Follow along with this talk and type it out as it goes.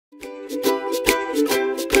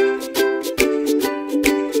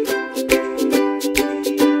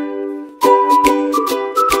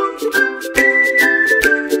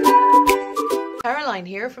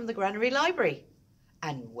Granary Library,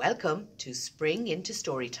 and welcome to Spring into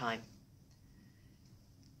Storytime.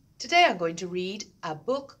 Today I'm going to read a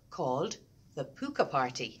book called The Pooka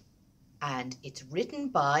Party, and it's written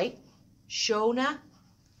by Shona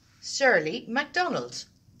Shirley MacDonald.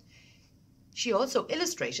 She also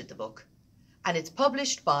illustrated the book, and it's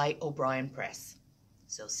published by O'Brien Press.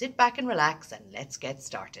 So sit back and relax and let's get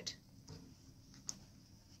started.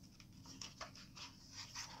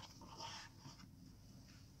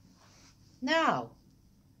 Now,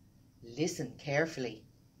 listen carefully.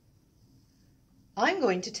 I'm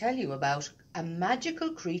going to tell you about a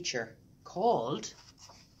magical creature called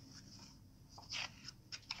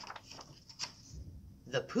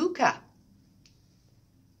the Pooka.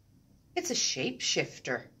 It's a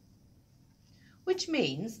shapeshifter, which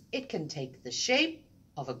means it can take the shape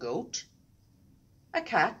of a goat, a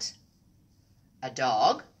cat, a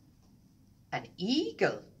dog, an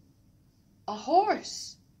eagle, a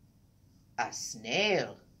horse, a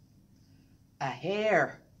snail, a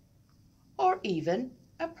hare, or even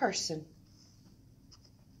a person.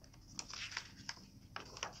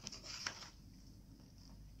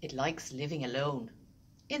 It likes living alone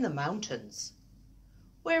in the mountains,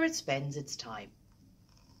 where it spends its time.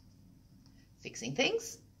 Fixing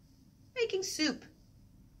things, making soup,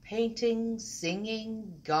 painting,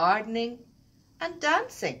 singing, gardening, and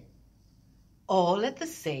dancing, all at the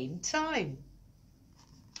same time.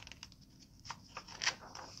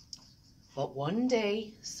 But one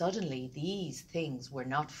day, suddenly, these things were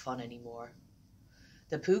not fun anymore.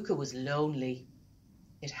 The Pooka was lonely.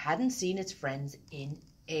 It hadn't seen its friends in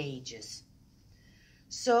ages.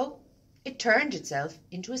 So it turned itself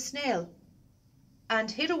into a snail and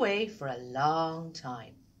hid away for a long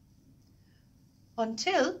time,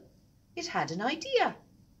 until it had an idea.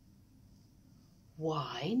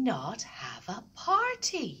 Why not have a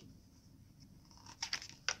party?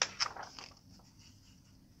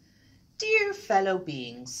 Dear fellow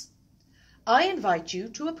beings, I invite you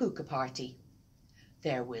to a Pooka party.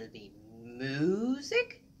 There will be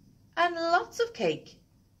music and lots of cake.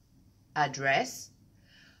 Address: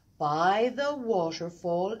 by the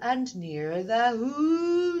waterfall and near the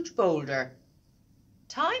huge boulder.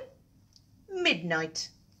 Time: midnight.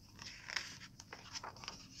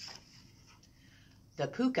 The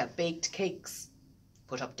Pooka baked cakes,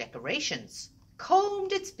 put up decorations,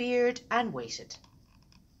 combed its beard and waited.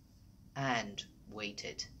 And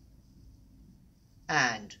waited.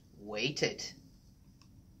 And waited.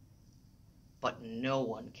 But no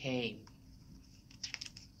one came.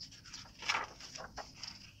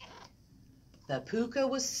 The Pooka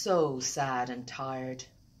was so sad and tired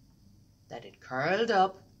that it curled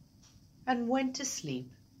up and went to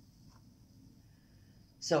sleep.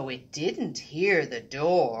 So it didn't hear the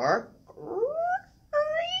door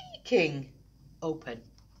creaking open.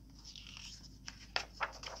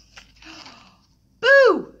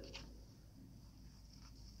 Boo!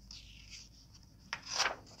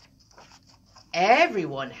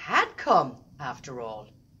 Everyone had come, after all.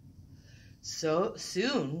 So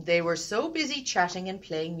soon they were so busy chatting and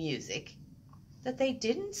playing music that they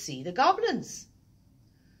didn't see the goblins,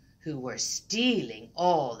 who were stealing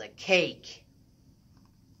all the cake.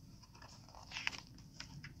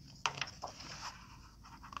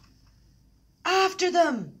 After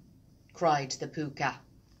them! Cried the Pooka.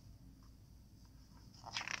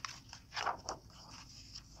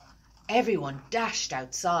 Everyone dashed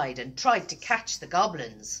outside and tried to catch the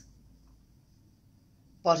goblins.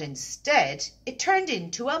 But instead, it turned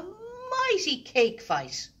into a mighty cake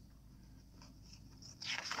fight.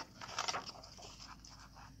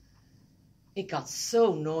 It got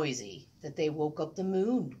so noisy that they woke up the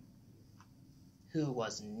moon, who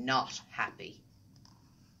was not happy.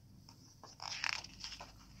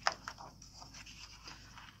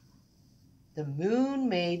 The moon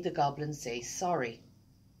made the goblins say sorry.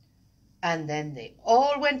 And then they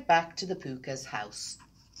all went back to the Pooka's house.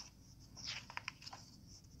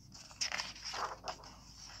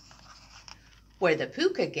 Where the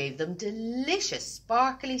Pooka gave them delicious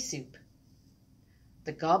sparkly soup.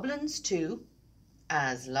 The goblins too,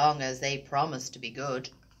 as long as they promised to be good.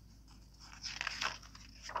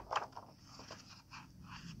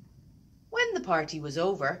 When the party was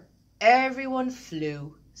over, everyone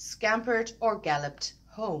flew, scampered or galloped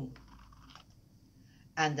home.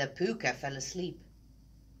 And the Pooka fell asleep.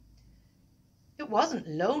 It wasn't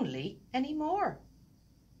lonely anymore.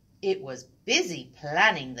 It was busy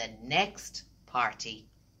planning the next party.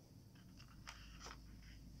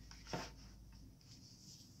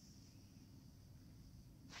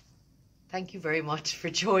 Thank you very much for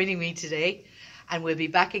joining me today, and we'll be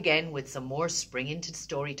back again with some more Spring into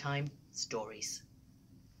Storytime stories.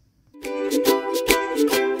 Bye.